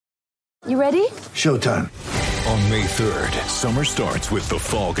You ready? Showtime. On May 3rd, summer starts with The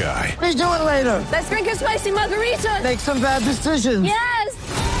Fall Guy. Let's do it later. Let's drink a spicy margarita. Make some bad decisions.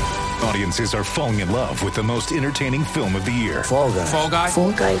 Yes! Audiences are falling in love with the most entertaining film of the year. Fall Guy. Fall Guy?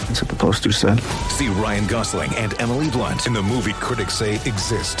 Fall guy. That's what the poster said. See Ryan Gosling and Emily Blunt in the movie critics say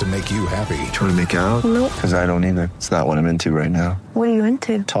exists to make you happy. Trying to make it out? Nope. Because I don't either. It's not what I'm into right now. What are you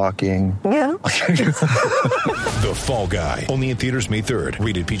into? Talking. Yeah. The Fall Guy. Only in theaters May 3rd.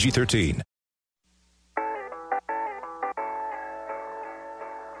 Rated PG-13.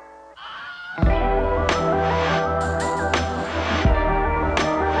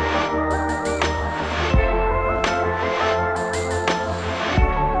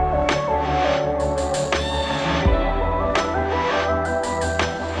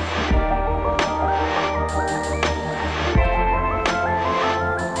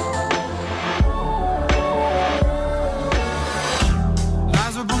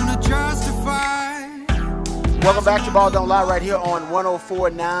 Welcome back to Ball Don't Lie right here on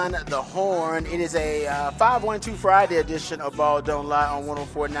 104.9 The Horn. It is a 512 Friday edition of Ball Don't Lie on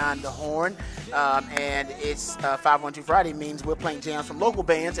 104.9 The Horn. And it's 512 Friday means we're playing jams from local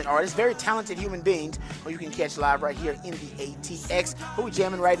bands and artists, very talented human beings, who you can catch live right here in the ATX. Who we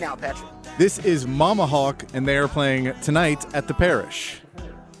jamming right now, Patrick? This is Mama Hawk, and they are playing tonight at the Parish.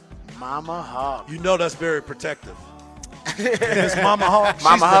 Mama Hawk. You know that's very protective. It's Mama Hawk. She's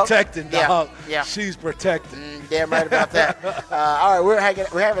Mama Hawk? protecting the Hawk. Yeah. She's protecting. Damn right about that. All right, we're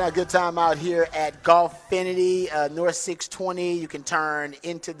having a good time out here at Golfinity, North 620. You can turn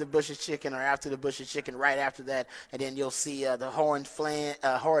into the Bush's Chicken or after the Bush's Chicken right after that, and then you'll see the horn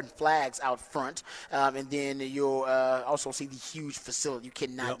flags out front, and then you'll also see the huge facility. You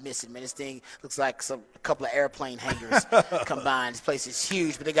cannot miss it, man. This thing looks like a couple of airplane hangars combined. This place is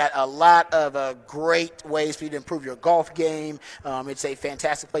huge, but they got a lot of great ways for you to improve your golf game. It's a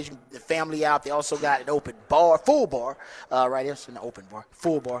fantastic place. You can get the family out. They also got an open bar, full bar, right here. It's an open bar,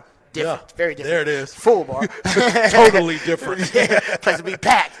 full bar. Different, Yeah, very different. there it is. Full bar. Totally different. Place to be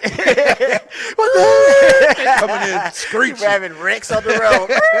packed. Coming in screeching. We're having wrecks on the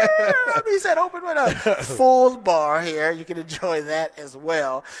road. He said open with a full bar here. You can enjoy that as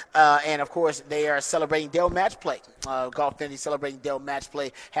well. And, of course, they are celebrating Dell Match Play. Golfinity celebrating Dell Match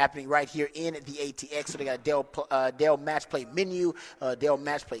Play happening right here in the ATX. So they got a Dell Match Play menu, Dell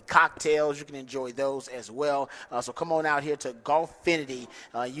Match Play cocktails. You can enjoy those as well. So come on out here to Golfinity.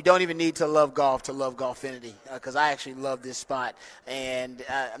 You don't even need to love Golfinity, because I actually love this spot. And,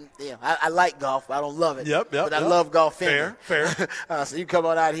 I like golf. I don't love it. But I love Golfinity. Fair. So you come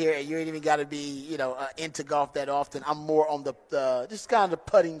on out here, and you ain't even got to be, into golf that often. I'm more on the just kind of the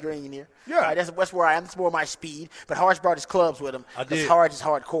putting green here. Yeah. All right, that's where I am. That's more my speed. But Harge brought his clubs with him. I did. Harge is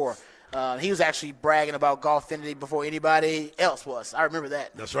hardcore. He was actually bragging about Golfinity before anybody else was. I remember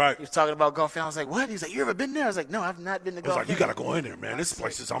that. That's right. He was talking about Golfinity. I was like, what? He was like, you ever been there? I was like, no, I've not been to Golfinity. I was like, you got to go in there, man. This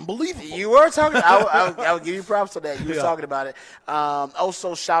place is unbelievable. You were talking. I would give you props on that. You were talking about it.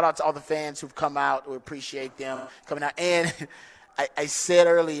 Also, shout out to all the fans who've come out. We appreciate them coming out. And I said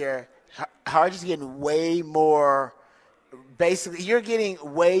earlier, Harge is getting way more. Basically, you're getting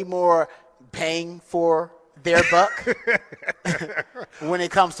way more bang for their buck when it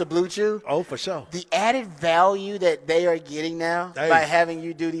comes to Blue Chew. Oh, for sure. The added value that they are getting now by having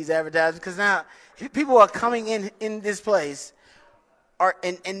you do these advertisements, because now people are coming in this place.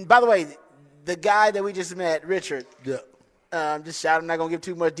 And by the way, the guy that we just met, Richard. Yeah. Just shout. I'm not gonna give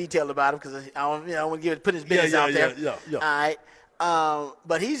too much detail about him because I don't want to put his business out there. Yeah. All right.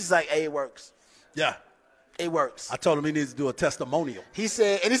 But he's just like, hey, it works. Yeah. It works. I told him he needs to do a testimonial. He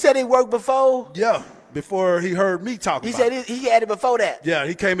said it worked before. Yeah. Before he heard me talk He about said it. he had it before that. Yeah,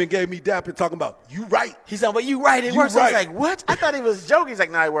 he came and gave me dap and talking about, you right. He said, well, you right. It You works. right. I was like, what? I thought he was joking. He's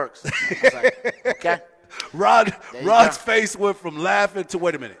like, no, it works. I was like, okay. Rod's go. face went from laughing to,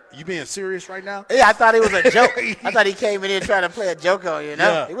 wait a minute, you being serious right now? Yeah, I thought it was a joke. I thought he came in here trying to play a joke on you. No,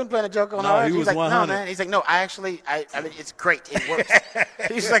 Yeah. he wasn't playing a joke on No, us. he He's was like, 100. no, man. He's like, no, I mean, it's great. It works.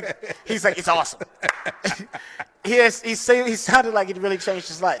 he's like, it's awesome. He sounded like it really changed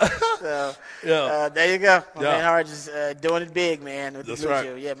his life. So, there you go. My man Harge is doing it big, man. With That's the Blue right.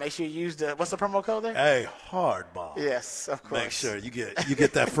 Chew. Yeah, make sure you use what's the promo code there? Hey, hardball. Yes, of course. Make sure you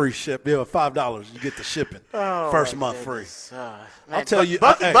get that free ship. Yeah, $5, you get the shipping. First month free. I'll tell you.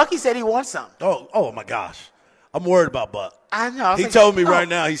 Bucky said he wants some. Oh my gosh. I'm worried about Buck. I know. He told me right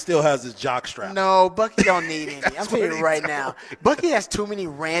now he still has his jock strap. No, Bucky don't need any. I'm telling you what he right told now. Bucky has too many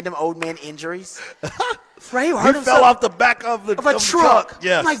random old man injuries. Right, he hurt fell himself off the back of a truck.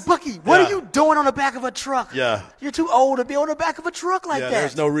 Yes. I'm like, Bucky, what Yeah. are you doing on the back of a truck? Yeah. You're too old to be on the back of a truck like that.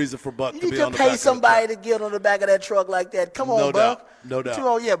 There's no reason for Buck You to need be to on the back pay of the somebody truck. to get on the back of that truck like that. Come on, No Buck. doubt. No doubt. Too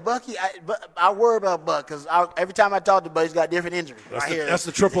old. Yeah, Bucky. I worry about Buck because every time I talk to Buck, he's got different injuries. That's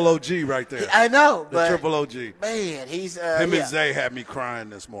the triple OG right there. I know, The but triple OG. man, he's Him and Zay had me crying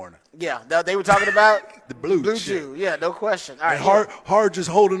this morning. Yeah, they were talking about The blue Chew. Yeah, no question. All right, And Hard just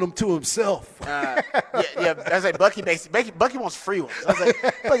holding him to himself. yeah. I was like, Bucky wants free ones. I was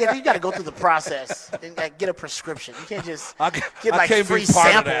like, Bucky, you got to go through the process and get a prescription. You can't just get like can't free be part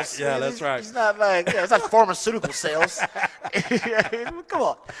of samples. that. Yeah, that's right. It's not like it's not pharmaceutical sales. Come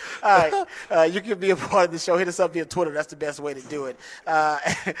on. All right, you can be a part of the show. Hit us up via Twitter. That's the best way to do it.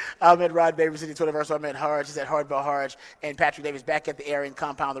 I'm at Rod Baby City Twitterverse. So I'm at Harge. He's at Hardball Harge. And Patrick Davis back at the Aaron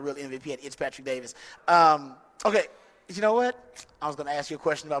Compound, the real MVP at It's Patrick Davis. Okay, you know what? I was going to ask you a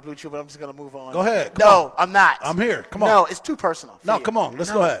question about Blue Chew, but I'm just going to move on. Go ahead. No, I'm not. I'm here. Come on. No, it's too personal. No, come on.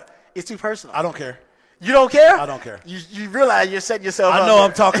 Let's go ahead. It's too personal. I don't care. You don't care? I don't care. You realize you're setting yourself up. I know there.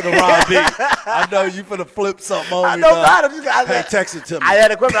 I'm talking to Ron B. I know you finna flip something over. I know about it. Hey, text it to me. I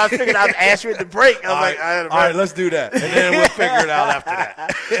had a question. I was figuring I'd ask you at the break. I was All like, right. All right, let's do that. And then we'll figure it out after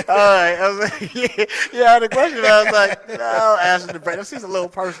that. All right. I was like, yeah, I had a question. I was like, no, I'll ask you the break. This seems a little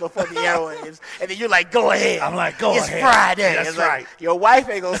personal for the airwaves. And then you're like, go ahead. I'm like, go it's ahead. It's Friday. That's it's right. Like, your wife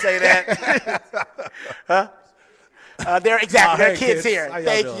ain't going to say that. Huh? There are kids here. How y'all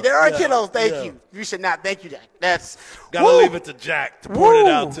Thank doing? you. There are Yeah, kiddos. Thank yeah. you. You should not. Thank you, Jack. That's Gotta woo. leave it to Jack to point it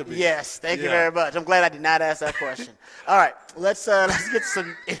out to me. Yes, thank you Yeah. very much. I'm glad I did not ask that question. All right, let's get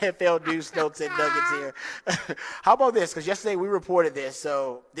some NFL news, notes, and nuggets here. How about this? Because yesterday we reported this,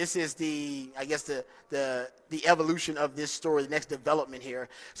 so this is the evolution of this story, the next development here.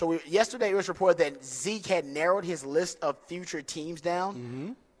 So yesterday it was reported that Zeke had narrowed his list of future teams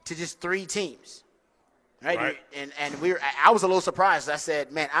down to just 3 teams. Right. And I was a little surprised. I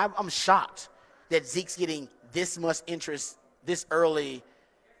said, man, I'm shocked that Zeke's getting this much interest this early,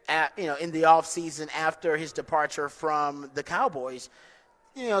 in the offseason after his departure from the Cowboys.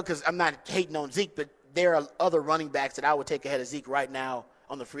 Because I'm not hating on Zeke, but there are other running backs that I would take ahead of Zeke right now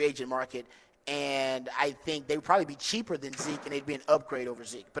on the free agent market. And I think they would probably be cheaper than Zeke, and they'd be an upgrade over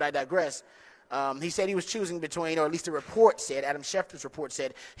Zeke. But I digress. He said he was choosing between, or at least the report said, Adam Schefter's report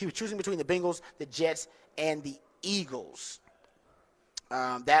said, he was choosing between the Bengals, the Jets, and the Eagles.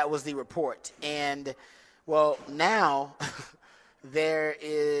 That was the report. And, well, now there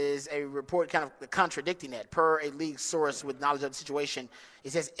is a report kind of contradicting that. Per a league source with knowledge of the situation,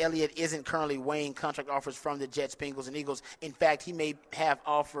 it says Elliott isn't currently weighing contract offers from the Jets, Bengals, and Eagles. In fact, he may have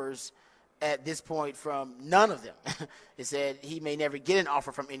offers at this point from none of them. It said he may never get an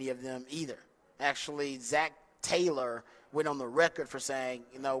offer from any of them either. Actually, Zach Taylor went on the record for saying,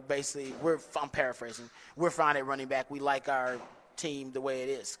 basically, I'm paraphrasing, we're fine at running back. We like our team the way it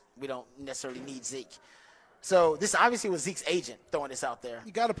is. We don't necessarily need Zeke. So this obviously was Zeke's agent throwing this out there.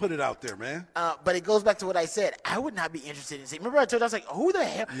 You got to put it out there, man. But it goes back to what I said. I would not be interested in Zeke. Remember I told you, I was like, who the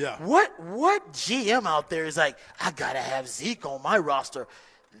hell? Yeah. What GM out there is like, I got to have Zeke on my roster?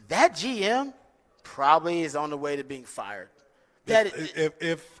 That GM probably is on the way to being fired.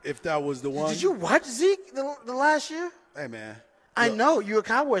 If that was the one. Did you watch Zeke the last year? Hey, man. I know you're a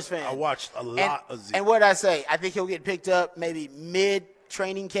Cowboys fan. I watched a lot of Zeke. And what did I say? I think he'll get picked up maybe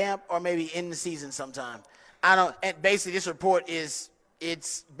mid-training camp or maybe in the season sometime. And basically this report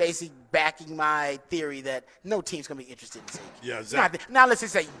it's basically backing my theory that no team's going to be interested in Zeke. Yeah, Zach. Now let's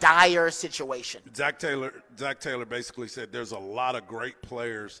just say dire situation. Zach Taylor basically said there's a lot of great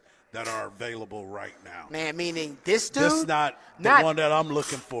players that are available right now. Man, meaning this dude? This is not the one that I'm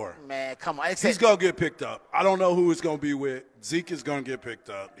looking for. Man, come on. He's going to get picked up. I don't know who it's going to be with. Zeke is going to get picked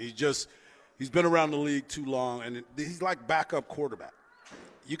up. He's been around the league too long, and he's like backup quarterback.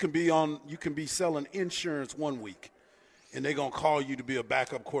 You can be selling insurance one week, and they're going to call you to be a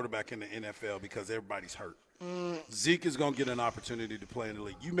backup quarterback in the NFL because everybody's hurt. Zeke is going to get an opportunity to play in the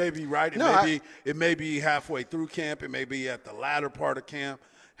league. You may be right. It may be halfway through camp. It may be at the latter part of camp.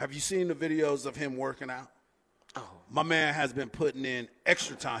 Have you seen the videos of him working out? Oh. My man has been putting in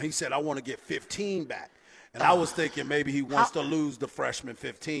extra time. He said, I want to get 15 back. And I was thinking maybe he wants to lose the freshman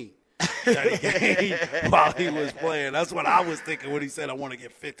 15 that he gained while he was playing. That's what I was thinking when he said, I want to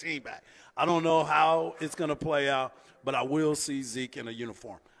get 15 back. I don't know how it's going to play out, but I will see Zeke in a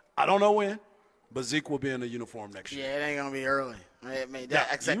uniform. I don't know when, but Zeke will be in a uniform next year. Yeah, it ain't going to be early. I mean,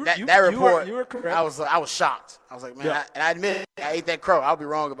 that you report, you were correct. I was shocked. I was like, man, I admit it, I ate that crow. I'll be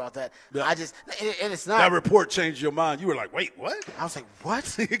wrong about that. Yeah. And it's not. That report changed your mind. You were like, wait, what? I was like,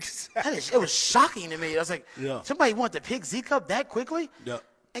 what? Exactly. It was shocking to me. I was like, Yeah. somebody wanted to pick Zeke up that quickly? Yeah.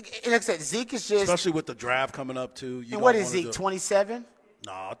 And like I said, Zeke is just. Especially with the draft coming up, too. And what is Zeke, 27?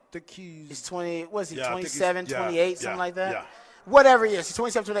 No, I think he's 20. What is he, Yeah, I think 27, he's- 28, something like that? Yeah. Whatever he is. He's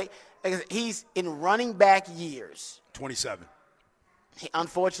 27, 28. Like I said, he's in running back years. 27.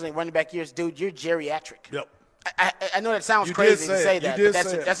 Unfortunately, running back years, dude, you're geriatric. Yep. I know that sounds You crazy did to say say it. You that, did but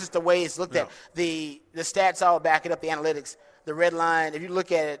say it. that's just the way it's looked at. The stats all back it up, the analytics. The red line, if you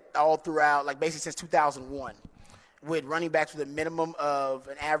look at it all throughout, like basically since 2001, with running backs with a minimum of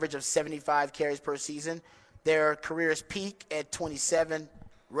an average of 75 carries per season, their careers peak at 27.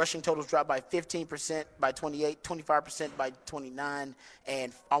 Rushing totals drop by 15% by 28, 25% by 29,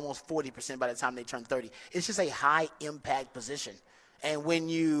 and almost 40% by the time they turn 30. It's just a high impact position. And when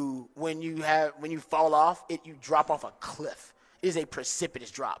you fall off, you drop off a cliff. It is a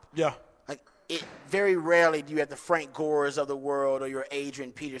precipitous drop. Yeah. Like very rarely do you have the Frank Gores of the world or your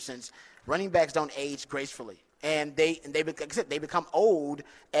Adrian Petersons. Running backs don't age gracefully, and they like I said, they become old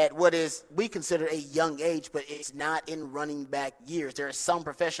at what is we consider a young age, but it's not in running back years. There are some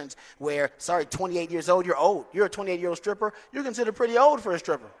professions where 28 years old, you're old. You're a 28-year-old stripper. You're considered pretty old for a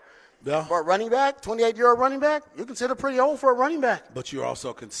stripper. Yeah. For a running back, 28-year-old running back, you're considered pretty old for a running back. But you're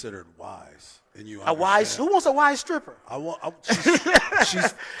also considered wise. And you A wise? Who wants a wise stripper?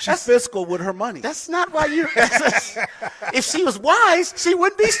 She's fiscal with her money. That's not why you. If she was wise, she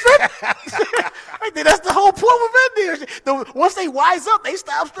wouldn't be stripping. I think that's the whole point of it. There. Once they wise up, they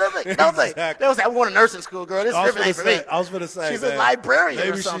stop stripping, don't they? Exactly. They say, "I'm going to nursing school, girl. This stripping ain't for me." I was going to say, she's man, a librarian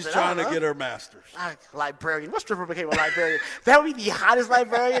maybe or something. she's trying to get her master's. Librarian. What stripper became a librarian? That would be the hottest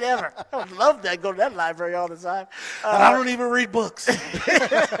librarian ever. I would love that. Go to that library all the time. And I don't even read books.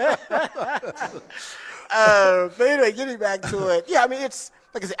 But anyway, getting back to it, yeah, I mean, it's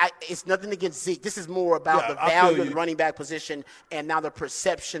like I said, it's nothing against Zeke. This is more about the value of the running back position and now the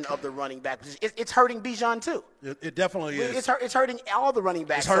perception of the running back position. It's hurting Bijan too. It definitely is. It's hurting all the running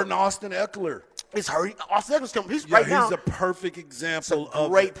backs. It's hurting Austin Eckler. It's hurting Austin Eckler. He's right now. He's a perfect example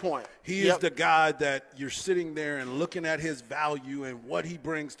of great point. He is the guy that you're sitting there and looking at his value and what he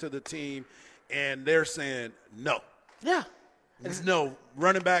brings to the team, and they're saying no. Yeah. No,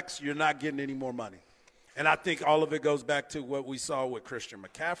 running backs, you're not getting any more money. And I think all of it goes back to what we saw with Christian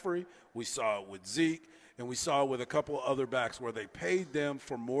McCaffrey, we saw it with Zeke, and we saw it with a couple of other backs where they paid them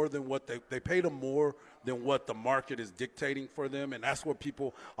for more than what they paid them more than what the market is dictating for them. And that's what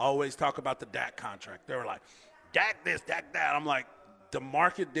people always talk about the Dak contract. They were like, Dak this, Dak that. I'm like, the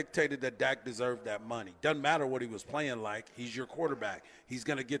market dictated that Dak deserved that money. Doesn't matter what he was playing like. He's your quarterback. He's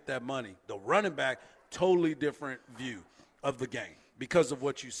going to get that money. The running back, totally different view of the game. Because of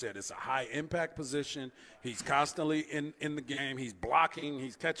what you said, it's a high-impact position. He's constantly in the game. He's blocking,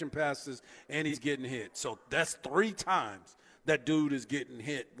 he's catching passes, and he's getting hit. So that's 3 times that dude is getting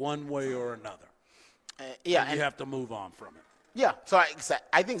hit one way or another. And you have to move on from it. Yeah, so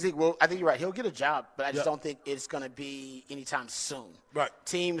I think Zeke will. I think you're right. He'll get a job, but I just don't think it's going to be anytime soon. Right.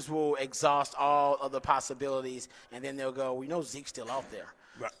 Teams will exhaust all of the possibilities, and then they'll go, we know Zeke's still out there.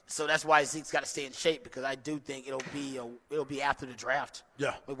 Right. So that's why Zeke's got to stay in shape, because I do think it'll be after the draft.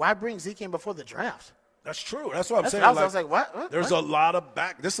 Yeah. Like, why bring Zeke in before the draft? That's true. That's what I'm saying. I was like, what? There's a lot of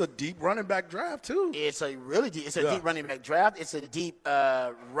back. This is a deep running back draft too. It's a really deep. It's a deep running back draft. It's a deep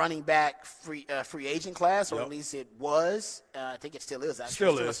running back free agent class, or at least it was. I think it still is.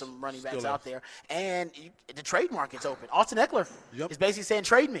 Actually, still is some running backs out there, and the trade market's open. Austin Eckler is basically saying,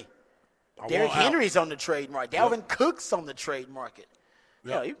 "Trade me." Derrick Henry's on the trade market. Dalvin Cook's on the trade market.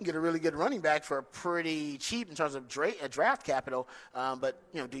 Yeah, you can get a really good running back for pretty cheap in terms of draft capital, but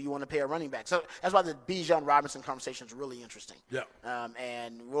do you want to pay a running back? So that's why the Bijan Robinson conversation is really interesting. Yeah,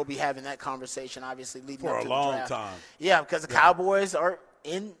 and we'll be having that conversation obviously leading for up to a long the draft. time. Yeah, because the Cowboys are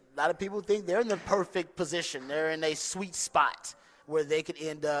in. A lot of people think they're in the perfect position. They're in a sweet spot where they could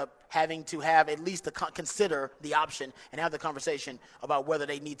end up having to have at least consider the option and have the conversation about whether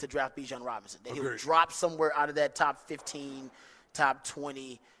they need to draft Bijan Robinson. That he'll drop somewhere out of that top 15. Top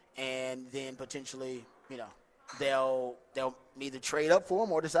 20, and then potentially, they'll either trade up for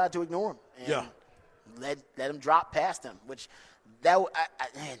him or decide to ignore him and let him drop past them. Which I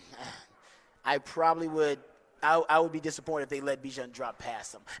probably would. I would be disappointed if they let Bijan drop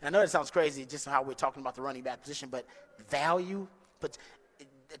past them. And I know that sounds crazy, just how we're talking about the running back position, but value. But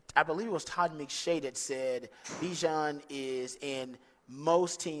I believe it was Todd McShay that said Bijan is in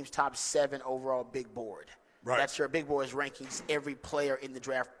most teams' top 7 overall big board. Right. That's your big boys rankings, every player in the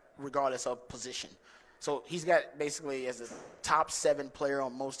draft, regardless of position. So he's got basically as a top 7 player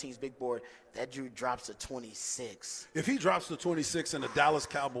on most teams' big board. That dude drops to 26. If he drops to 26 and the Dallas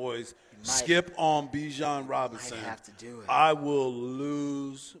Cowboys skip on Bijan Robinson, might have to do it. I will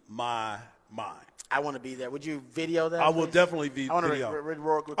lose my mind. I want to be there. Would you video that? I will please? definitely I want to video.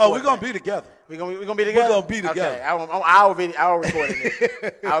 record Oh, we're going to that. be together. We're gonna be together. We're gonna be together. Okay, I'll record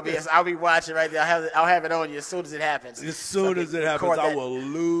it. I'll be watching right there. I'll have it on you as soon as it happens. As soon as it happens, I will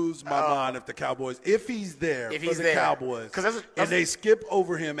lose my mind if the Cowboys, if he's there If for he's the there. Cowboys, 'Cause that's and they skip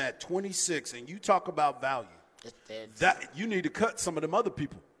over him at 26, and you talk about value, that you need to cut some of them other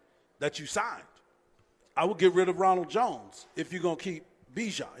people that you signed. I would get rid of Ronald Jones if you're gonna keep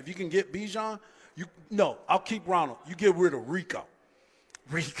Bijan. If you can get Bijan, I'll keep Ronald. You get rid of Rico.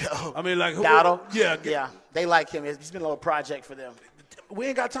 I mean, like Dowdle. Yeah. They like him. It's been a little project for them. We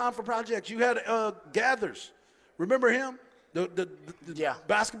ain't got time for projects. You had Gathers. Remember him? The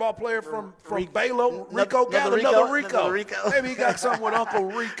basketball player from Baylor, Rico Gathers. Another Rico. Maybe he got something with Uncle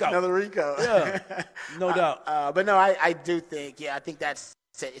Rico. Another Rico. Yeah, no doubt. But no, I do think, I think that's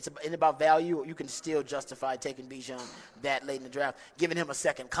it's about value. You can still justify taking Bijan that late in the draft. Giving him a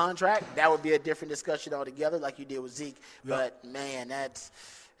second contract, that would be a different discussion altogether, like you did with Zeke. Yep. But, man, it's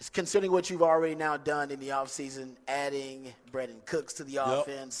considering what you've already now done in the offseason, adding Brandon Cooks to the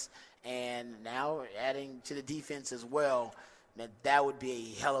offense, and now adding to the defense as well, that would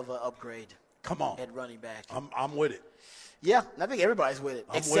be a hell of an upgrade. Come on. At running back. I'm with it. Yeah, I think everybody's with it.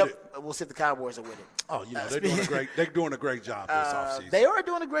 We'll see if the Cowboys are with it. Oh, they're doing a great job this offseason. They are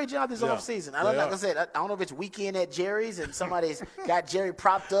doing a great job this offseason. Like I said, I don't know if it's weekend at Jerry's and somebody's got Jerry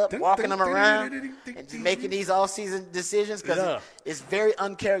propped up, walking him around and making these offseason decisions because it's very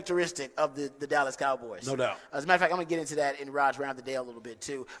uncharacteristic of the Dallas Cowboys. No doubt. As a matter of fact, I'm going to get into that in Raj Round the Day a little bit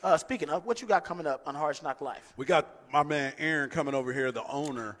too. Speaking of, what you got coming up on Hard Knock Life? We got my man Aaron coming over here, the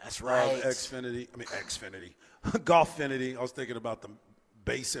owner That's right. of Xfinity. Golffinity. I was thinking about the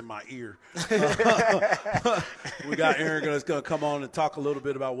bass in my ear. We got Aaron that's going to come on and talk a little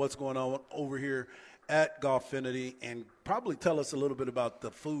bit about what's going on over here at Golffinity and probably tell us a little bit about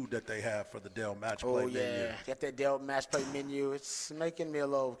the food that they have for the Dell Match Play menu. Got that Dell Match Play menu. It's making me a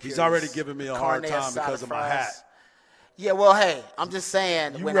little curious. He's already giving me a hard time because of my hat. Yeah, well, hey, I'm just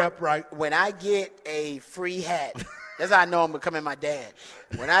saying. You rep right. When I get a free hat, that's how I know I'm becoming my dad.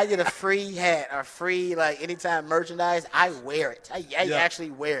 When I get a free hat or free, anytime merchandise, I wear it. I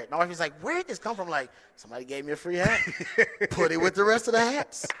actually wear it. My wife is like, where did this come from? Like, somebody gave me a free hat. Put it with the rest of the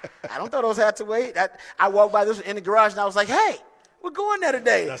hats. I don't throw those hats away. I walked by this in the garage, and I was like, hey, we're going there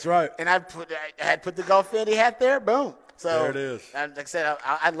today. That's right. And I had put the Golffinity hat there. Boom. So there it is. Like I said,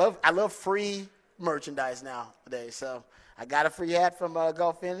 I love free merchandise nowadays. So I got a free hat from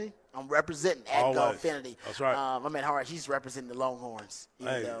Golffinity. I'm representing at Golffinity. That's right. My man Hart, he's representing the Longhorns.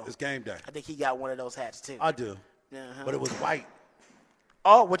 Hey, it's game day. I think he got one of those hats too. I do. But it was white.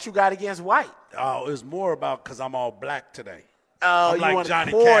 Oh, what you got against white? Oh, it was more about because I'm all black today. Oh, I'm you like want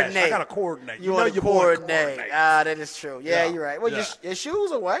Johnny to coordinate. Cash. I got to coordinate. You want to coordinate. That is true. Yeah, you're right. Well, your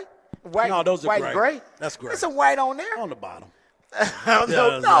shoes are white. White. No, those are white gray. Gray. That's gray. There's some white on there. On the bottom. On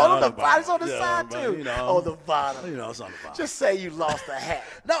the bottom. It's on the side but, too. On the bottom. It's on the bottom. Just say you lost a hat.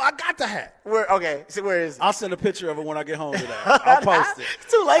 No, I got the hat. Okay, so where is it? I'll send a picture of it when I get home today. I'll post it.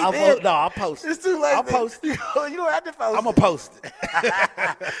 It's too late then. I'll post it. It's too late. I'll post it. You don't have to post it. I'm going to post it.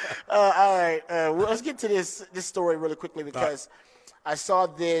 All right. Well, let's get to this story really quickly because I saw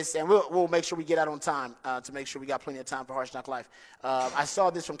this, and we'll make sure we get out on time to make sure we got plenty of time for Hard Knock Life. I saw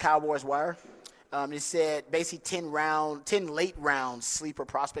this from Cowboys Wire. It said basically 10 late round sleeper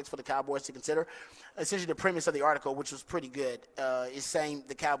prospects for the Cowboys to consider. Essentially, the premise of the article, which was pretty good, is saying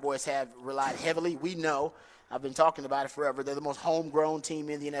the Cowboys have relied heavily. We know, I've been talking about it forever, they're the most homegrown team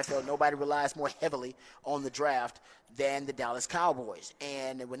in the NFL. Nobody relies more heavily on the draft than the Dallas Cowboys.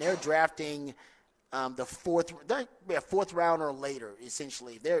 And when they're drafting the fourth round or later,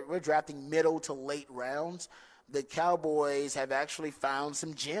 essentially, we're drafting middle to late rounds. The Cowboys have actually found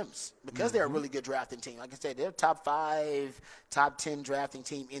some gems because they're a really good drafting team. Like I said, they're top 5, top 10 drafting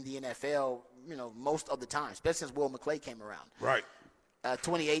team in the NFL, most of the time, especially since Will McClay came around. Right.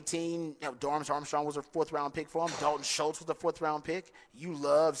 2018, Dorrance Armstrong was a 4th-round pick for him. Dalton Schultz was a 4th-round pick. You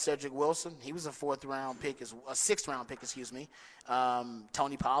love Cedric Wilson. He was a 4th-round pick, a 6th-round pick,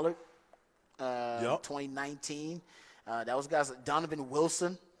 Tony Pollard, 2019. That was guys like Donovan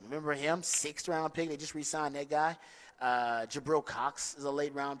Wilson. Remember him? 6th-round pick. They just re-signed that guy. Jabril Cox is a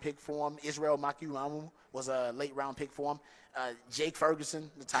late-round pick for him. Israel Makuamu was a late-round pick for him. Jake Ferguson,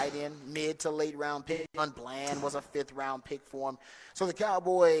 the tight end, mid to late-round pick. John Bland was a 5th-round pick for him. So the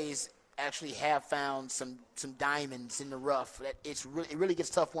Cowboys actually have found some diamonds in the rough. It really gets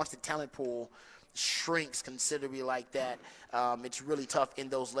tough once the talent pool shrinks considerably like that. It's really tough in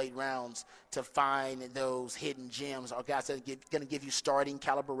those late rounds to find those hidden gems or guys that are going to give you starting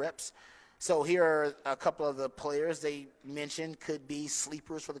caliber reps. So here are a couple of the players they mentioned could be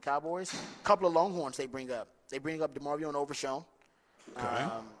sleepers for the Cowboys. A couple of Longhorns they bring up. They bring up DeMarvion Overshown,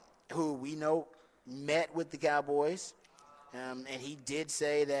 who we know met with the Cowboys, and he did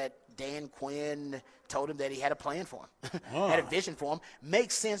say that Dan Quinn told him that he had a plan for him, had a vision for him.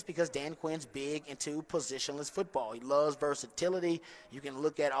 Makes sense because Dan Quinn's big into positionless football. He loves versatility. You can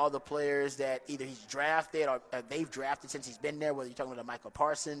look at all the players that either he's drafted or they've drafted since he's been there, whether you're talking about a Michael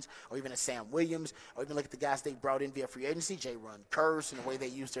Parsons or even a Sam Williams, or even look at the guys they brought in via free agency, J-Ron Curse, and the way they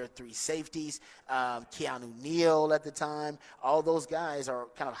used their three safeties, Keanu Neal at the time. All those guys are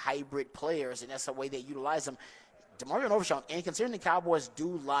kind of hybrid players, and that's the way they utilize them. DeMarvion Overshown, and considering the Cowboys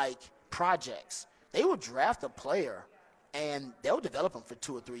do like projects, they will draft a player and they'll develop them for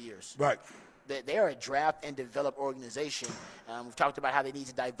 2 or 3 years. Right. They are a draft and develop organization. We've talked about how they need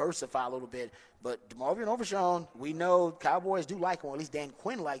to diversify a little bit, but DeMarvion Overshown, we know Cowboys do like him, or at least Dan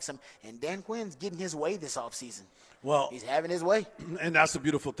Quinn likes him, and Dan Quinn's getting his way this offseason. Well, he's having his way. And that's the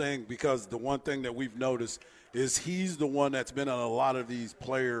beautiful thing, because the one thing that we've noticed is he's the one that's been on a lot of these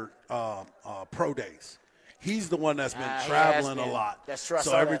player pro days. He's the one that's been traveling a lot. That's true.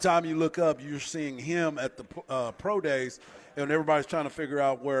 So every time you look up, you're seeing him at the pro days, and everybody's trying to figure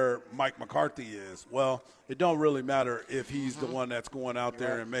out where Mike McCarthy is. Well, it don't really matter if he's the one that's going out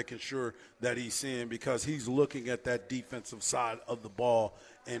there and making sure that he's seeing, because he's looking at that defensive side of the ball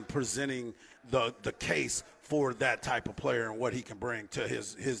and presenting the case for that type of player and what he can bring to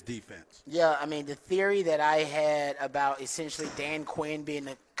his defense. Yeah, I mean, the theory that I had about essentially Dan Quinn being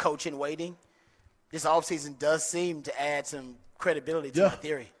the coach in waiting, this offseason does seem to add some credibility to my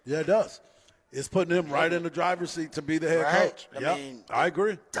theory. Yeah, it does. It's putting him right in the driver's seat to be the head coach. I mean, I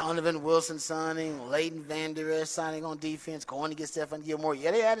agree. Donovan Wilson signing, Leighton Vander Esch signing on defense, going to get Stephon Gilmore.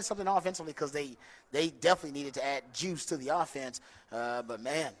 Yeah, they added something offensively because they definitely needed to add juice to the offense. But,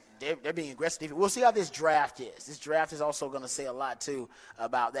 man, they're being aggressive. We'll see how this draft is. This draft is also going to say a lot, too,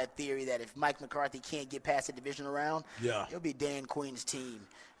 about that theory that if Mike McCarthy can't get past the divisional round, it'll be Dan Quinn's team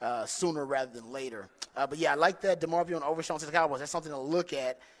sooner rather than later. But, yeah, I like that DeMarvion Overshown to the Cowboys. That's something to look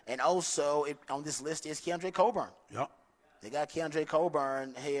at. And also on this list is Keandre Coburn. Yep. They got Keandre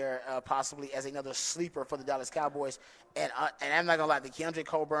Coburn here possibly as another sleeper for the Dallas Cowboys. And I'm not going to lie, the Keandre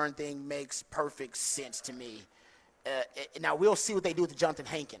Coburn thing makes perfect sense to me. Now, we'll see what they do with Jonathan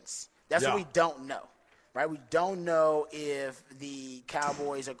Hankins. That's what we don't know, right? We don't know if the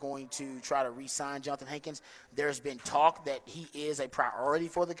Cowboys are going to try to re-sign Jonathan Hankins. There's been talk that he is a priority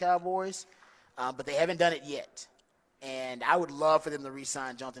for the Cowboys, but they haven't done it yet. And I would love for them to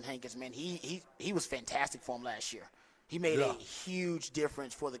re-sign Jonathan Hankins. Man, he was fantastic for him last year. He made a huge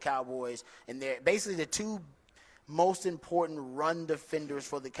difference for the Cowboys. And they're basically the two most important run defenders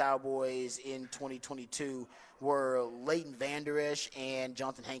for the Cowboys in 2022 were Leighton Vander Esch and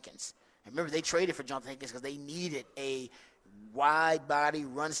Jonathan Hankins. And remember, they traded for Jonathan Hankins because they needed a wide-body,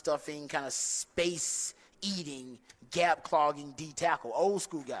 run-stuffing, kind of space-eating, gap-clogging D tackle,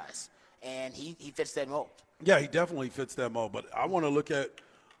 old-school guys. And he fits that mold. Yeah, he definitely fits that mold. But I want to look at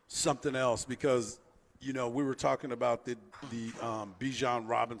something else because, you know, we were talking about the Bijan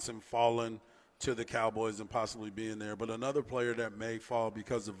Robinson falling to the Cowboys and possibly being there. But another player that may fall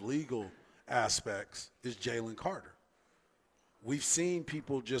because of legal aspects is Jalen Carter. We've seen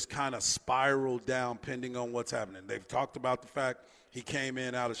people just kind of spiral down pending on what's happening. They've talked about the fact he came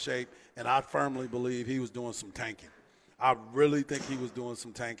in out of shape, and I firmly believe he was doing some tanking. I really think he was doing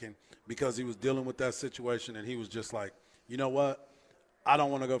some tanking because he was dealing with that situation, and he was just like, you know what? I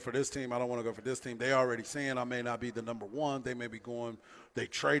don't want to go for this team. I don't want to go for this team. They already saying I may not be the number one. They may be going – they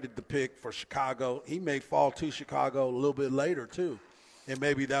traded the pick for Chicago. He may fall to Chicago a little bit later too, and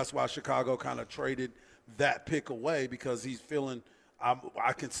maybe that's why Chicago kind of traded that pick away because he's feeling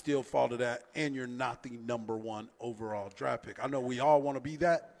I can still fall to that, and you're not the number one overall draft pick. I know we all want to be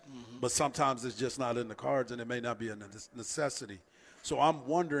that, but sometimes it's just not in the cards, and it may not be a necessity. So I'm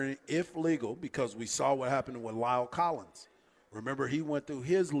wondering if legal, because we saw what happened with Lyle Collins. Remember, he went through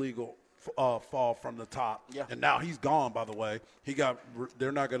his legal fall from the top, and now he's gone, by the way.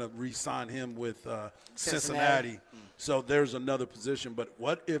 They're not going to re-sign him with Cincinnati. So there's another position. But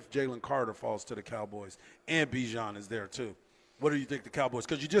what if Jalen Carter falls to the Cowboys and Bijan is there too? What do you think the Cowboys –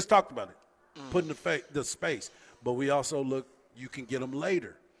 because you just talked about it, putting the space. But we also look – you can get them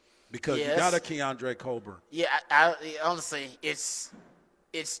later because you got a Keandre Coburn. Yeah, I honestly, it's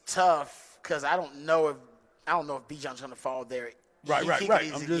tough because I don't know if Bijan's going to fall there. He could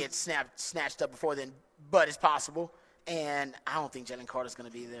easily get snatched up before then, but it's possible. and I don't think Jalen Carter's going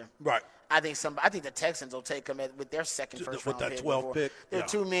to be there. Right. I think the Texans will take him with their second first round pick. With that 12th pick. There are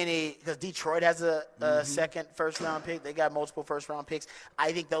too many because Detroit has a second first round pick. They got multiple first round picks.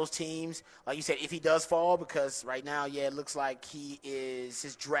 I think those teams, like you said, if he does fall, because right now, it looks like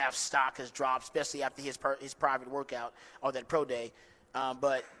his draft stock has dropped, especially after his private workout or that pro day.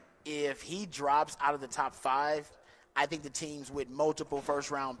 But if he drops out of the top 5, I think the teams with multiple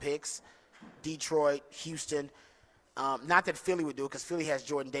first round picks, Detroit, Houston. Not that Philly would do it because Philly has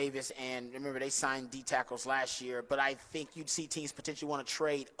Jordan Davis, and remember they signed D tackles last year. But I think you'd see teams potentially want to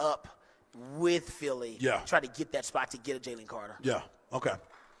trade up with Philly, try to get that spot to get a Jalen Carter. Yeah. Okay.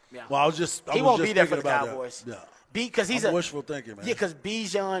 Yeah. Well, he won't be there for the Cowboys. Yeah. Because he's wishful thinking, man. Yeah, because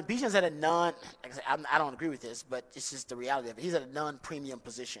Bijan's at a I don't agree with this, but it's just the reality of it. He's at a non-premium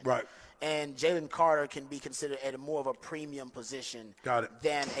position. Right. And Jalen Carter can be considered at more of a premium position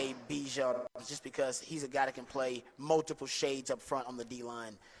than a Bijan, just because he's a guy that can play multiple shades up front on the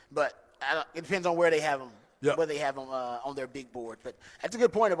D-line. But it depends on where they have him. Yep. Where they have him on their big board. But that's a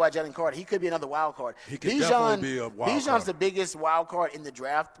good point about Jalen Carter. He could be another wild card. He could definitely be a wild Bijan's card. the biggest wild card in the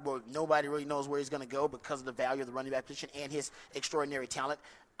draft where nobody really knows where he's going to go because of the value of the running back position and his extraordinary talent.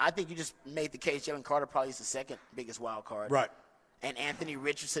 I think you just made the case Jalen Carter probably is the second biggest wild card. Right. And Anthony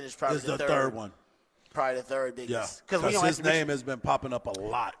Richardson is probably the third one. Probably the third biggest. Yeah, because his name has been popping up a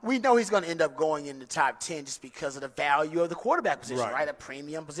lot. We know he's going to end up going in the top 10 just because of the value of the quarterback position, right? A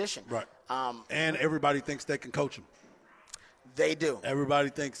premium position. Right. And everybody thinks they can coach him. They do. Everybody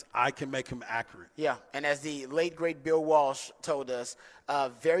thinks I can make him accurate. Yeah, and as the late, great Bill Walsh told us,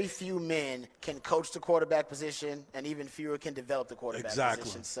 very few men can coach the quarterback position, and even fewer can develop the quarterback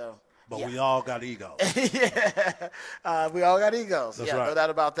position. So, but we all got egos. We all got egos. That's right. No doubt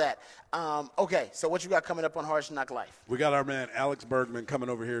about that. Okay, so what you got coming up on Hard Knock Life? We got our man Alex Bergman coming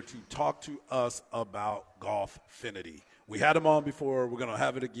over here to talk to us about Golffinity. We had him on before. We're going to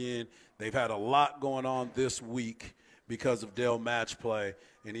have it again. They've had a lot going on this week because of Dell Match Play,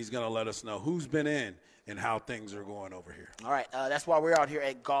 and he's going to let us know who's been in and how things are going over here. All right, that's why we're out here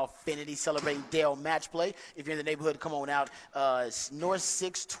at Golffinity celebrating Dell Match Play. If you're in the neighborhood, come on out. It's North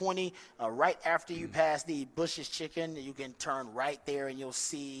 620, right after you pass the Bush's Chicken. You can turn right there, and you'll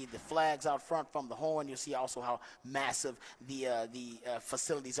see the flags out front from the horn. You'll see also how massive the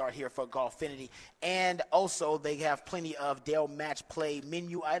facilities are here for Golffinity. And also, they have plenty of Dell Match Play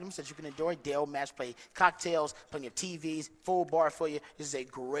menu items that you can enjoy. Dell Match Play cocktails, plenty of TVs, full bar for you. This is a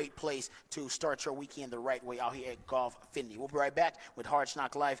great place to start your weekend the right way out here at Golffinity. We'll be right back with Hard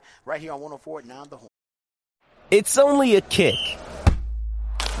Knock Life right here on 104.9 The Horn. It's only a kick,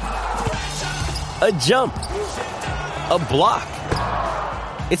 a jump, a block.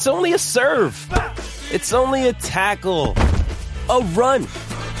 It's only a serve. It's only a tackle, a run.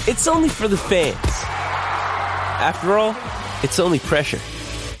 It's only for the fans. After all, it's only pressure.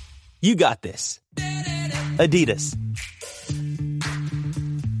 You got this. Adidas.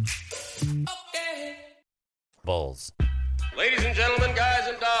 Bulls. Ladies and gentlemen, guys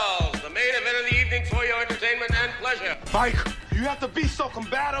and dolls, the main event of the evening for your entertainment and pleasure. Mike, you have to be so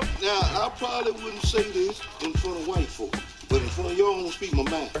combative. Now, I probably wouldn't say this in front of white folk, but in front of y'all, I'm gonna speak my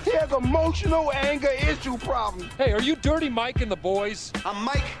mind. He has emotional anger issue problem. Hey, are you Dirty Mike and the boys? I'm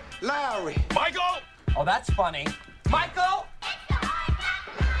Mike Lowry. Michael! Oh, that's funny. Michael!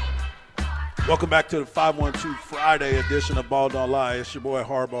 Welcome back to the 512 Friday edition of Ball Don't Lie. It's your boy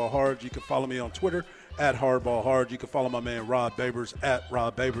Hardball Hard. You can follow me on Twitter at Hardball Hard. You can follow my man Rod Babers at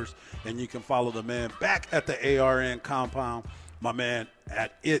Rod Babers. And you can follow the man back at the ARN compound, my man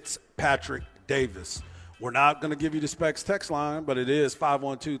at It's Patrick Davis. We're not going to give you the Specs text line, but it is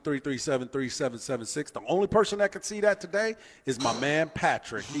 512-337-3776. The only person that can see that today is my man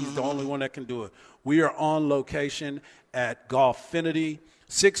Patrick. He's the only one that can do it. We are on location at Golffinity,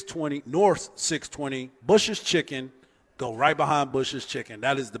 620 North 620 Bush's Chicken. Go right behind Bush's Chicken.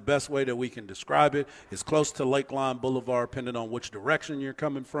 That is the best way that we can describe it. It's close to Lakeline Boulevard, depending on which direction you're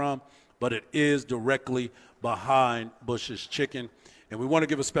coming from, but it is directly behind Bush's Chicken. And we want to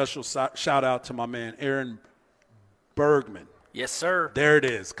give a special shout out to my man Aaron Bergman. Yes, sir. There it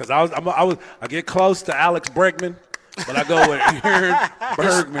is. Because I get close to Alex Bregman, but I go with Aaron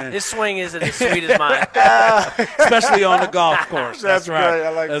Bergman. His swing isn't as sweet as mine. Especially on the golf course. That's right. Great. I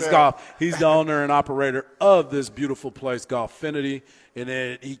like That's that. golf. He's the owner and operator of this beautiful place, Golffinity. And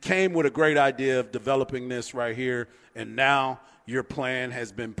then he came with a great idea of developing this right here. And now your plan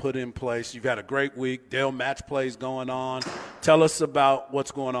has been put in place. You've had a great week. Dell Match Plays going on. Tell us about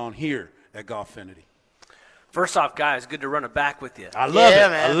what's going on here at Golffinity. First off, guys, good to run it back with you. I love it.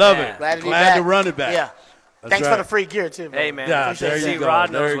 Man. I love it. Glad to be Glad back. to run it back. Yeah. Thanks for the free gear, too, bro. Hey, man. Yeah, there you go.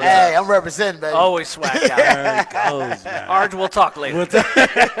 Rod knows There what you Hey, I'm representing, baby. Always swag out. There it goes, man. Arj, we'll talk later.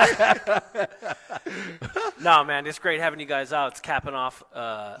 No, man, it's great having you guys out. It's capping off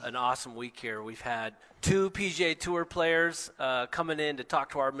an awesome week here. We've had 2 PGA Tour players coming in to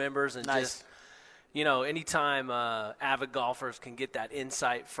talk to our members. And just, anytime avid golfers can get that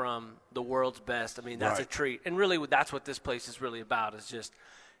insight from the world's best, I mean, that's a treat. And really, that's what this place is really about, is just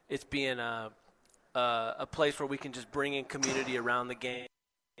it's being a place where we can just bring in community around the game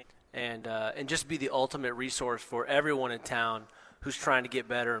and just be the ultimate resource for everyone in town who's trying to get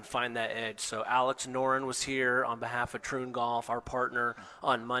better and find that edge. So Alex Noren was here on behalf of Troon Golf, our partner,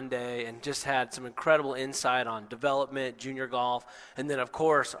 on Monday, and just had some incredible insight on development, junior golf, and then, of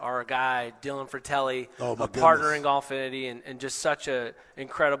course, our guy, Dylan Fratelli, a partner in Golfinity, and just such an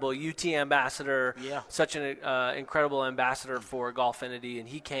incredible UT ambassador, such an incredible ambassador for Golfinity, and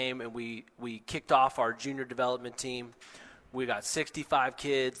he came and we kicked off our junior development team. We got 65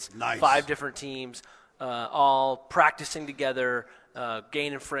 kids, 5 different teams, all practicing together,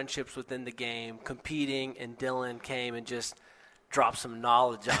 gaining friendships within the game, competing, and Dylan came and just dropped some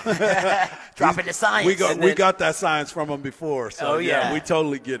knowledge on it. Dropping the science. We got that science from him before, so we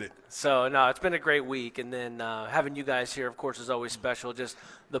totally get it. So, no, it's been a great week, and then having you guys here, of course, is always special. Just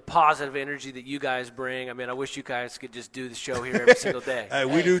the positive energy that you guys bring. I mean, I wish you guys could just do the show here every single day. Hey,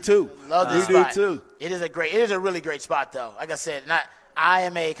 we do too. Love this we spot. do too. It is a really great spot, though. Like I said, I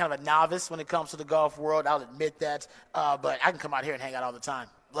am a kind of a novice when it comes to the golf world. I'll admit that. But I can come out here and hang out all the time.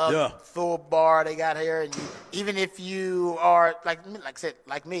 Love the full bar they got here. And even if you are, like I said,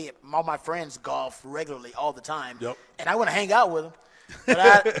 like me, all my friends golf regularly all the time. Yep. And I want to hang out with them. But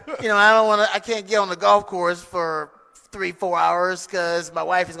I can't get on the golf course for 3-4 hours because my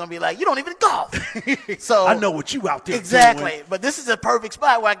wife is going to be like, you don't even golf. So I know what you out there exactly. doing. But this is a perfect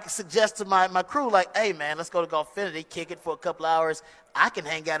spot where I can suggest to my crew, like, hey, man, let's go to Golfinity, kick it for a couple hours. I can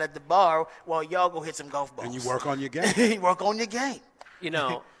hang out at the bar while y'all go hit some golf balls. And you work on your game. You work on your game.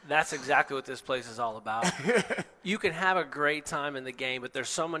 That's exactly what this place is all about. You can have a great time in the game, but there's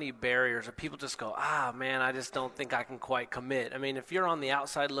so many barriers that people just go, man, I just don't think I can quite commit. I mean, if you're on the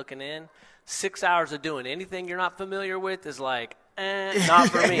outside looking in, 6 hours of doing anything you're not familiar with is like, not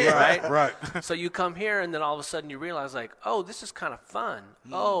for me, right? Right. So you come here, and then all of a sudden you realize, like, oh, this is kind of fun.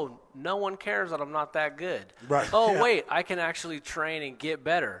 Oh, no one cares that I'm not that good. Right. Oh, wait, I can actually train and get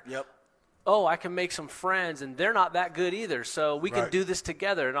better. Yep. Oh, I can make some friends, and they're not that good either. So we can do this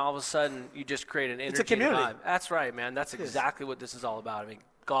together, and all of a sudden you just create an energy. It's a community. Vibe. That's right, man. That's exactly what this is all about. I mean,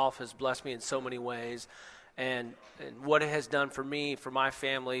 golf has blessed me in so many ways, and what it has done for me, for my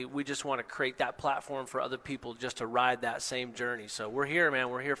family, we just want to create that platform for other people just to ride that same journey. So we're here, man.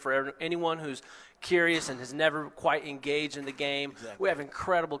 We're here for anyone who's curious and has never quite engaged in the game. Exactly. We have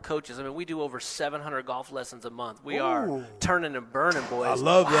incredible coaches. I mean, we do over 700 golf lessons a month. We are turning and burning, boys. I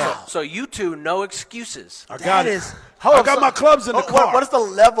love that. So you two, no excuses. I got my clubs in the car. What is the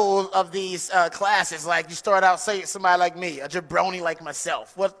level of these classes? Like, you start out, say, somebody like me, a jabroni like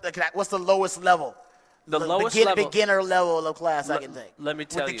myself. What's the lowest level? The lowest level, beginner level of class I can take. Let me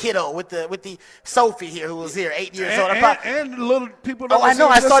tell you. With the kiddo, with the Sophie here who was here, 8 years old. And little people. That I know.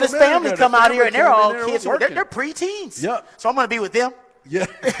 I saw this family come out here, and they're all kids. They're preteens. Yep. So I'm going to be with them. Yeah.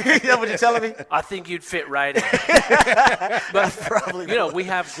 You know what you're telling me? I think you'd fit right in. But probably, we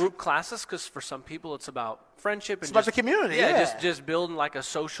have group classes because for some people it's about friendship and it's about the community. Yeah, just building like a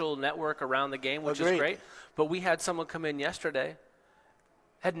social network around the game, which is great. But we had someone come in yesterday,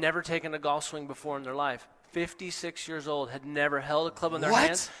 had never taken a golf swing before in their life. 56 years old, had never held a club in their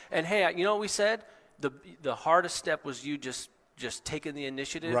hands. And hey, you know what we said? The hardest step was you just taking the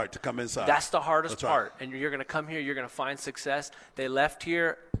initiative. Right, to come inside. That's the hardest part. And you're going to come here, you're going to find success. They left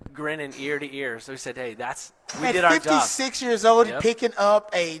here grinning ear to ear. So we said, hey, we did our job. 56 years old, picking up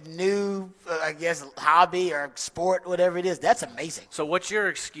a new, hobby or sport, whatever it is. That's amazing. So what's your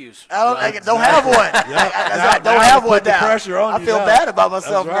excuse? I don't have one. I don't have one now. Pressure on I feel bad about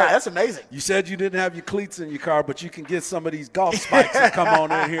myself now. That's amazing. You said you didn't have your cleats in your car, but you can get some of these golf spikes and come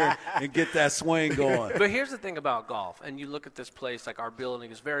on in here and get that swing going. But here's the thing about golf, and you look at this place, like our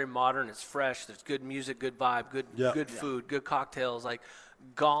building is very modern, it's fresh, there's good music, good vibe, good food, good cocktails. Like,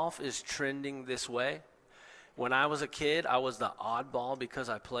 golf is trending this way. When I was a kid, I was the oddball because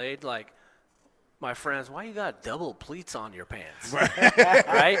I played. Like, my friends, why you got double pleats on your pants?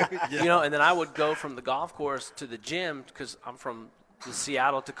 Right? And then I would go from the golf course to the gym because I'm from the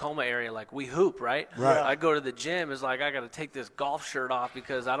Seattle-Tacoma area, like we hoop, right? Right. I go to the gym, it's like I got to take this golf shirt off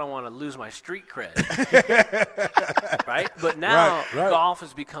because I don't want to lose my street cred. Right? But now golf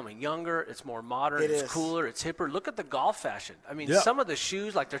is becoming younger. It's more modern. It's cooler. It's hipper. Look at the golf fashion. I mean, some of the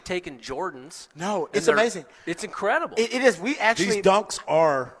shoes, like they're taking Jordans. No, it's amazing. It's incredible. It is. We actually these dunks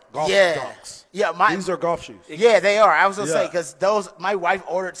are golf dunks. Yeah, these are golf shoes. Yeah, they are. I was gonna say because my wife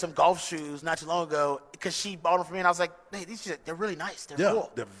ordered some golf shoes not too long ago because she bought them for me, and I was like, hey, they're really nice. They're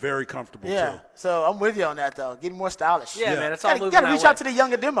cool. They're very comfortable too. So I'm with you on that though. Getting more stylish. Yeah, man, it's all moving. You gotta reach out to the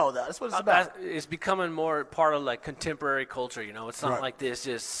younger demo though. That's what it's about. It's becoming more part of like contemporary culture. You know, it's not like this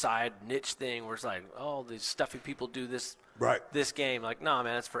just side niche thing where it's like, oh, these stuffy people do this. This game, like, no,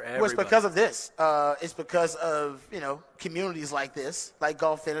 man, it's for everybody. Well, it's because of this. It's because of, communities like this, like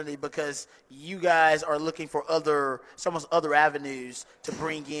Golfinity, because you guys are looking for other avenues to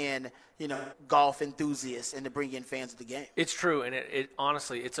bring in, golf enthusiasts and to bring in fans of the game. It's true, and it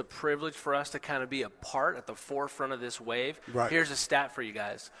honestly, it's a privilege for us to kind of be a part at the forefront of this wave. Right. Here's a stat for you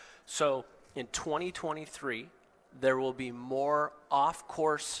guys. So in 2023, there will be more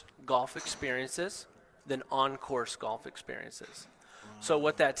off-course golf experiences than on-course golf experiences. So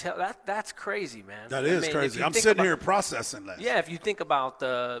what that's crazy, man. That is crazy. I'm sitting here processing that. Yeah, if you think about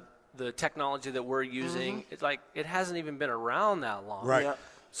the technology that we're using, it's like it hasn't even been around that long. Right. Yeah.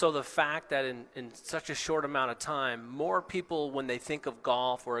 So the fact that in such a short amount of time, more people, when they think of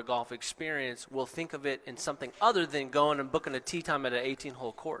golf or a golf experience, will think of it in something other than going and booking a tee time at an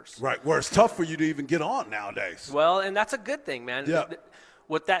 18-hole course. Right, where it's tough for you to even get on nowadays. Well, and that's a good thing, man. Yeah.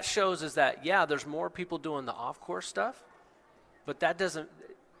 What that shows is that, there's more people doing the off-course stuff, but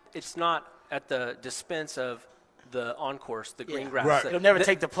it's not at the dispense of the on-course, the green grass. Right. It'll never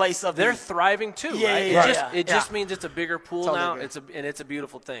take the place of They're thriving too, right? It just means it's a bigger pool now, and it's a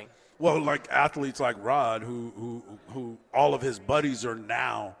beautiful thing. Well, like athletes like Rod, who all of his buddies are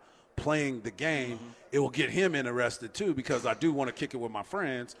now playing the game, it will get him interested too, because I do want to kick it with my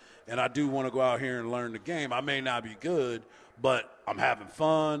friends, and I do want to go out here and learn the game. I may not be good, but I'm having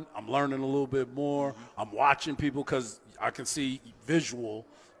fun. I'm learning a little bit more. I'm watching people because I can see visual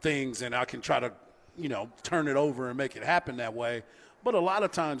things, and I can try to, turn it over and make it happen that way. But a lot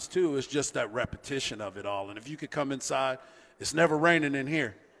of times, too, it's just that repetition of it all. And if you could come inside, it's never raining in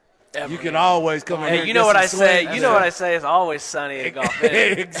here. You can always come in here. You know what I say? You know what I say? It's always sunny at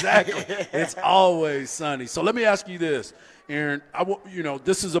Golfinity. Exactly. It's always sunny. So let me ask you this, Aaron.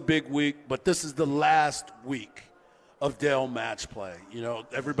 This is a big week, but this is the last week of Dell match play.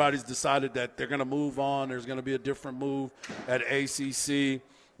 Everybody's decided that they're going to move on. There's going to be a different move at ACC.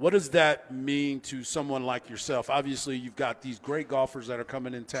 What does that mean to someone like yourself? Obviously, you've got these great golfers that are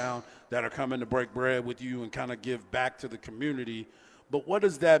coming in town, that are coming to break bread with you and kind of give back to the community. But what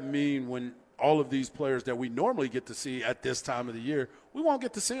does that mean when all of these players that we normally get to see at this time of the year, we won't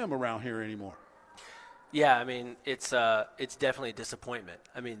get to see them around here anymore? Yeah, I mean, it's definitely a disappointment.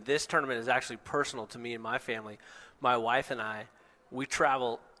 I mean, this tournament is actually personal to me and my family. My wife and I, we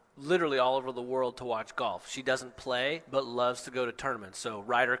travel literally all over the world to watch golf. She doesn't play, but loves to go to tournaments. So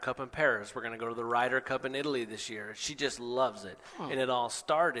Ryder Cup in Paris. We're going to go to the Ryder Cup in Italy this year. She just loves it. And it all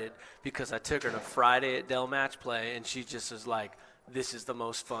started because I took her to Friday at Dell Match Play, and she just is like, this is the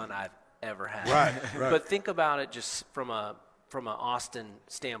most fun I've ever had. Right. But think about it just from an Austin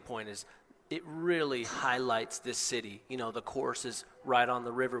standpoint is it really highlights this city. The course is right on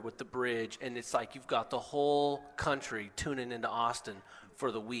the river with the bridge, and it's like you've got the whole country tuning into Austin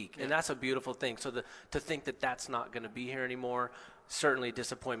for the week, and that's a beautiful thing. So to think that that's not going to be here anymore, certainly a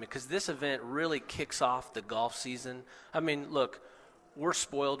disappointment, because this event really kicks off the golf season. I mean, look, we're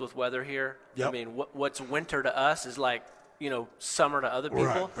spoiled with weather here. Yep. I mean, what's winter to us is like, summer to other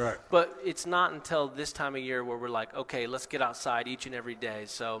people. Right. But it's not until this time of year where we're like, okay, let's get outside each and every day.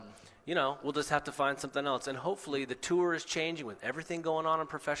 So, we'll just have to find something else. And hopefully the tour is changing with everything going on in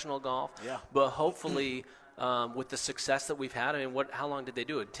professional golf. Yeah. But hopefully with the success that we've had, I mean, how long did they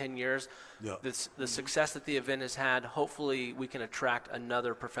do it? 10 years? Yeah. The success that the event has had, hopefully we can attract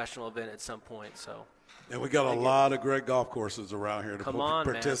another professional event at some point. So. And we got a lot of great golf courses around here to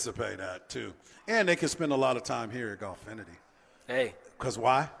participate at, too. And they can spend a lot of time here at Golfinity. Hey. Because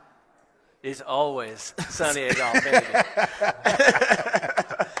why? It's always sunny at Golfinity.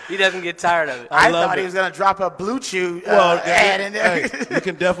 He doesn't get tired of it. I thought he was going to drop a Blue Chew ad in there. Hey, you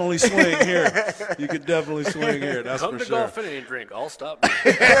can definitely swing here. That's Come for to sure. Golfinity and drink. I'll stop.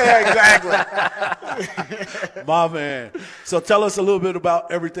 Exactly. My man. So tell us a little bit about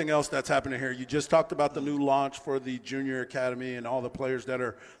everything else that's happening here. You just talked about the new launch for the Junior Academy and all the players that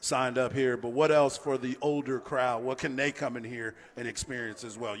are signed up here. But what else for the older crowd? What can they come in here and experience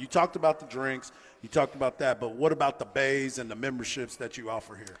as well? You talked about the drinks. You talked about that, but what about the bays and the memberships that you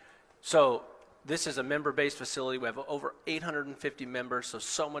offer here? So this is a member-based facility. We have over 850 members,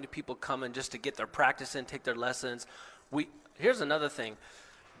 so many people coming just to get their practice in, take their lessons. Here's another thing.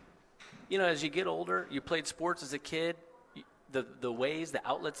 You know, as you get older, you played sports as a kid, the ways, the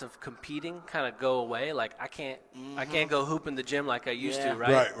outlets of competing kind of go away. Like I can't go hoop in the gym like I used to,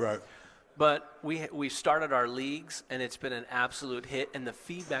 right? Right. But we started our leagues, and it's been an absolute hit. And the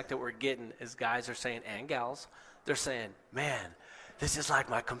feedback that we're getting is guys are saying, and gals, they're saying, man, this is like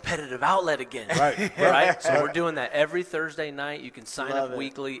my competitive outlet again. Right? So we're doing that every Thursday night. You can sign up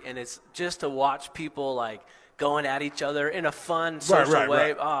weekly, and it's just to watch people like going at each other in a fun social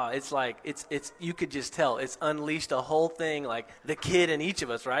way. Oh, it's like it's you could just tell it's unleashed a whole thing, like the kid in each of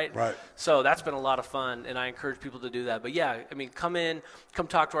us, right? Right. So that's been a lot of fun, and I encourage people to do that. But yeah, I mean, come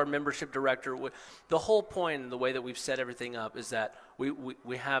talk to our membership director. The whole point and the way that we've set everything up is that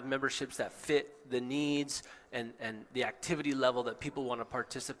we have memberships that fit the needs and the activity level that people want to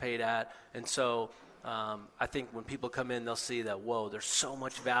participate at, and so. I think when people come in, they'll see that, whoa, there's so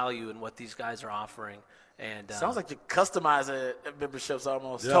much value in what these guys are offering. And sounds like you customize memberships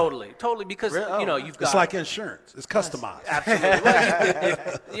almost. Yeah. Totally, because you know you've got. It's like insurance. It's customized.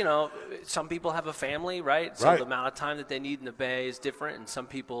 Absolutely. You know, some people have a family, right? So the amount of time that they need in the Bay is different, and some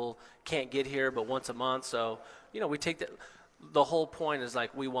people can't get here but once a month. So you know, we take that. The whole point is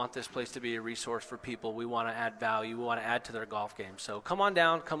like we want this place to be a resource for people. We want to add value. We want to add to their golf game. So come on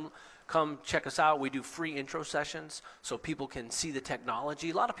down. Come check us out. We do free intro sessions so people can see the technology.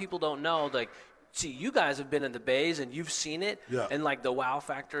 A lot of people don't know, like, see, you guys have been in the bays and you've seen it, and like the wow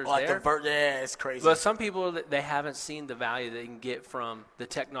factor is there. It's crazy. But some people, they haven't seen the value they can get from the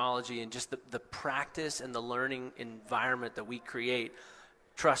technology and just the practice and the learning environment that we create.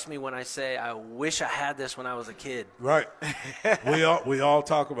 Trust me when I say I wish I had this when I was a kid. Right. we all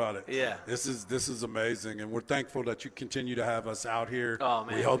talk about it. Yeah. This is amazing, and we're thankful that you continue to have us out here. Oh,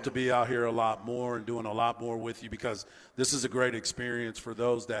 man. We hope to be out here a lot more and doing a lot more with you because this is a great experience for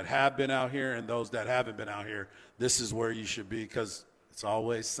those that have been out here and those that haven't been out here. This is where you should be because it's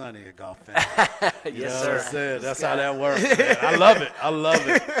always sunny at Golf Infinity. Yes, sir. What I said. That's how that works, man. I love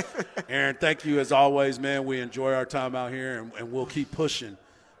it. Aaron, thank you as always, man. We enjoy our time out here, and we'll keep pushing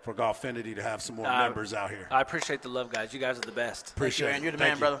for Golfinity to have some more members out here. I appreciate the love, guys. You guys are the best. Appreciate it. Aaron. You're the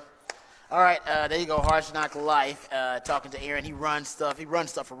man, brother. All right, there you go, Hard Knock Life, talking to Aaron. He runs stuff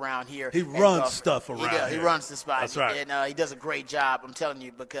around here. He runs stuff around here. He runs the spot. That's right. And he does a great job, I'm telling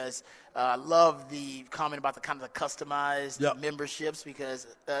you, because I love the comment about the kind of the customized memberships because,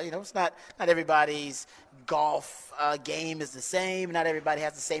 you know, it's not everybody's golf game is the same. Not everybody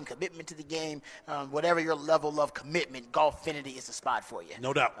has the same commitment to the game. Whatever your level of commitment, Golfinity is the spot for you.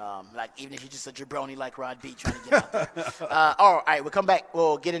 No doubt. Like even if you're just a jabroni like Rod B trying to get out there. All right, we'll come back.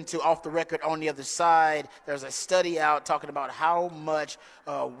 We'll get into Off the Record on the other side. There's a study out talking about how much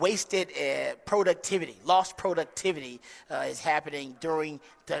wasted productivity, lost productivity is happening during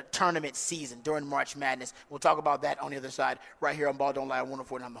the tournament season, during March Madness. We'll talk about that on the other side right here on Ball Don't Lie on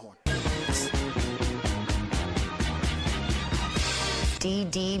 104.9 The Horn.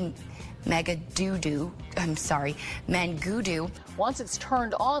 DD Mangudu. Once it's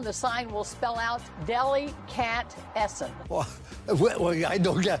turned on, the sign will spell out Delhi Cat Essen. Well, I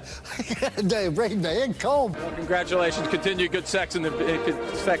don't get break my income. Well, congratulations. Continue good sex in the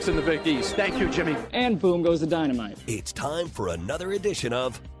Big East. Thank you, Jimmy. And boom goes the dynamite. It's time for another edition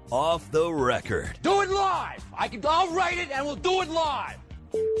of Off the Record. Do it live. I'll write it and we'll do it live.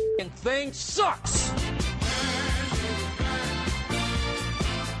 And thing sucks.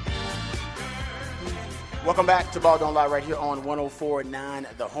 Welcome back to Ball Don't Lie right here on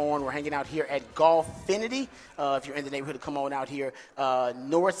 104.9 The Horn. We're hanging out here at Golfinity. If you're in the neighborhood, come on out here.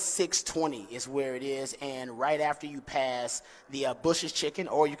 North 620 is where it is, and right after you pass the Bush's Chicken,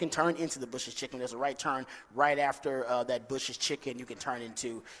 or you can turn into the Bush's Chicken. There's a right turn right after that Bush's Chicken you can turn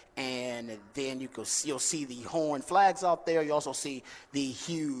into, and then you'll see the Horn flags out there. You also see the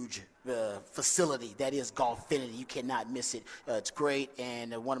huge facility that is Golfinity. You cannot miss it. It's great,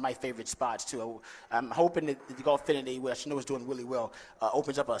 and one of my favorite spots too. I'm hoping that the Golfinity, which I know is doing really well,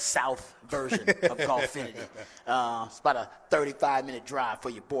 opens up a south version of Golfinity. It's about a 35-minute drive for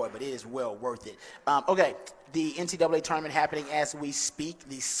your boy, but it is well worth it. Okay, the NCAA tournament happening as we speak,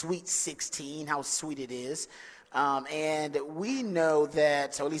 the Sweet 16, how sweet it is. And we know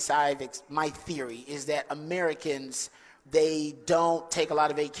that, so at least my theory is that Americans, they don't take a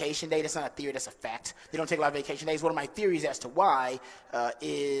lot of vacation days. That's not a theory, that's a fact. They don't take a lot of vacation days. One of my theories as to why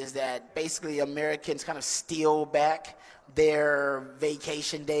is that basically Americans kind of steal back their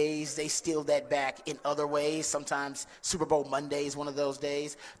vacation days. They steal that back in other ways. Sometimes Super Bowl Monday is one of those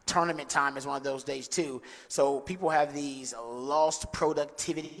days. Tournament time is one of those days too. So people have these lost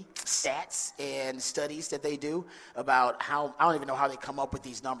productivity stats and studies that they do about how, I don't even know how they come up with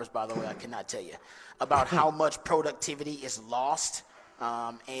these numbers, by the way, I cannot tell you, about how much productivity is lost.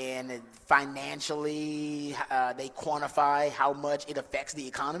 And financially, they quantify how much it affects the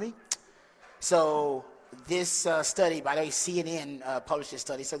economy. So this study, by the way, CNN published this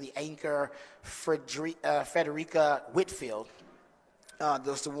study. So the anchor Frederica Whitfield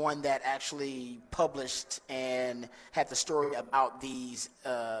was the one that actually published and had the story about these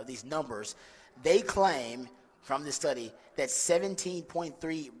numbers. They claim from this study that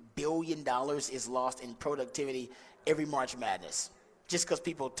 $17.3 billion is lost in productivity every March Madness, just because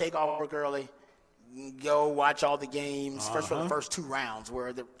people take off work early, go watch all the games, first for the first 2 rounds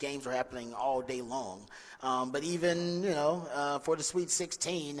where the games are happening all day long. But even, for the Sweet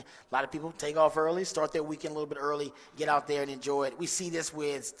 16, a lot of people take off early, start their weekend a little bit early, get out there and enjoy it. We see this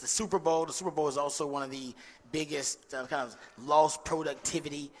with the Super Bowl. The Super Bowl is also one of the biggest kind of lost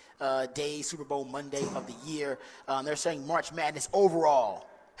productivity days, Super Bowl Monday of the year. They're saying March Madness overall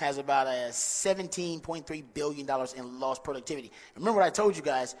has about a $17.3 billion in lost productivity. Remember what I told you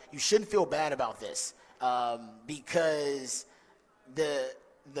guys, you shouldn't feel bad about this because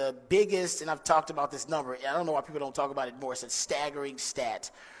the biggest, and I've talked about this number, I don't know why people don't talk about it more, it's a staggering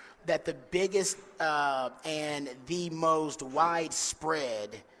stat, that the biggest and the most widespread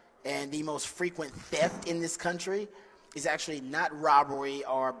and the most frequent theft in this country is actually not robbery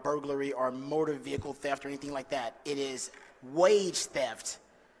or burglary or motor vehicle theft or anything like that. It is wage theft,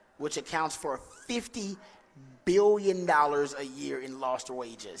 which accounts for $50 billion a year in lost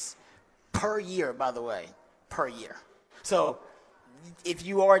wages. Per year, by the way, per year. So if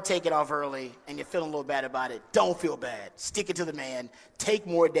you are taking off early and you're feeling a little bad about it, don't feel bad. Stick it to the man. Take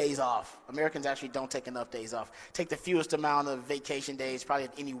more days off. Americans actually don't take enough days off. Take the fewest amount of vacation days, probably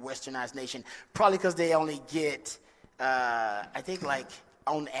of any westernized nation, probably because they only get, I think like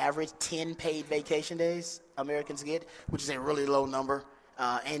on average, 10 paid vacation days Americans get, which is a really low number.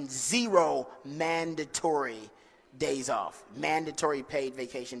 And 0 mandatory days off. Mandatory paid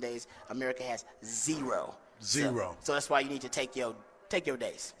vacation days. America has 0. Zero. So that's why you need to take your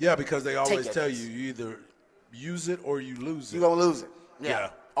days. Yeah, because they always tell you either use it or you lose it. You're going to lose it.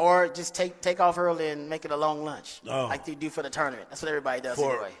 Yeah. Or just take off early and make it a long lunch, like you do for the tournament. That's what everybody does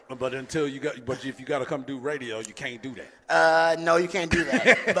anyway. But if you got to come do radio, you can't do that. No, you can't do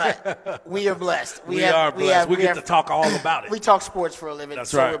that. But we are blessed. We are blessed. We get to talk all about it. We talk sports for a living, That's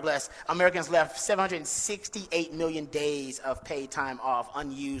so right. we're blessed. Americans left 768 million days of paid time off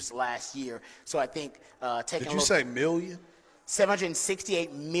unused last year. So I think taking Did you say million?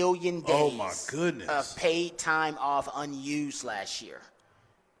 768 million days Oh my goodness. of paid time off unused last year.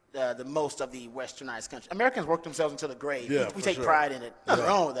 The most of the westernized countries. Americans work themselves into the grave. Yeah, we for take sure. pride in it. Nothing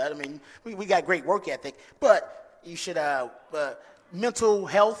wrong with that. I mean, we got great work ethic, but you should mental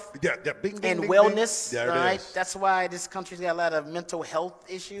health and wellness. There it all right, is. that's why this country's got a lot of mental health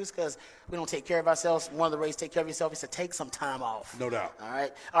issues because we don't take care of ourselves. One of the ways to take care of yourself is to take some time off. No doubt. All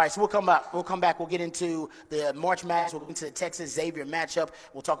right. So we'll come back. We'll get into the March Madness. We'll get into the Texas Xavier matchup.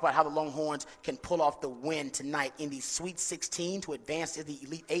 We'll talk about how the Longhorns can pull off the win tonight in the Sweet 16 to advance to the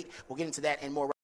Elite 8. We'll get into that and more.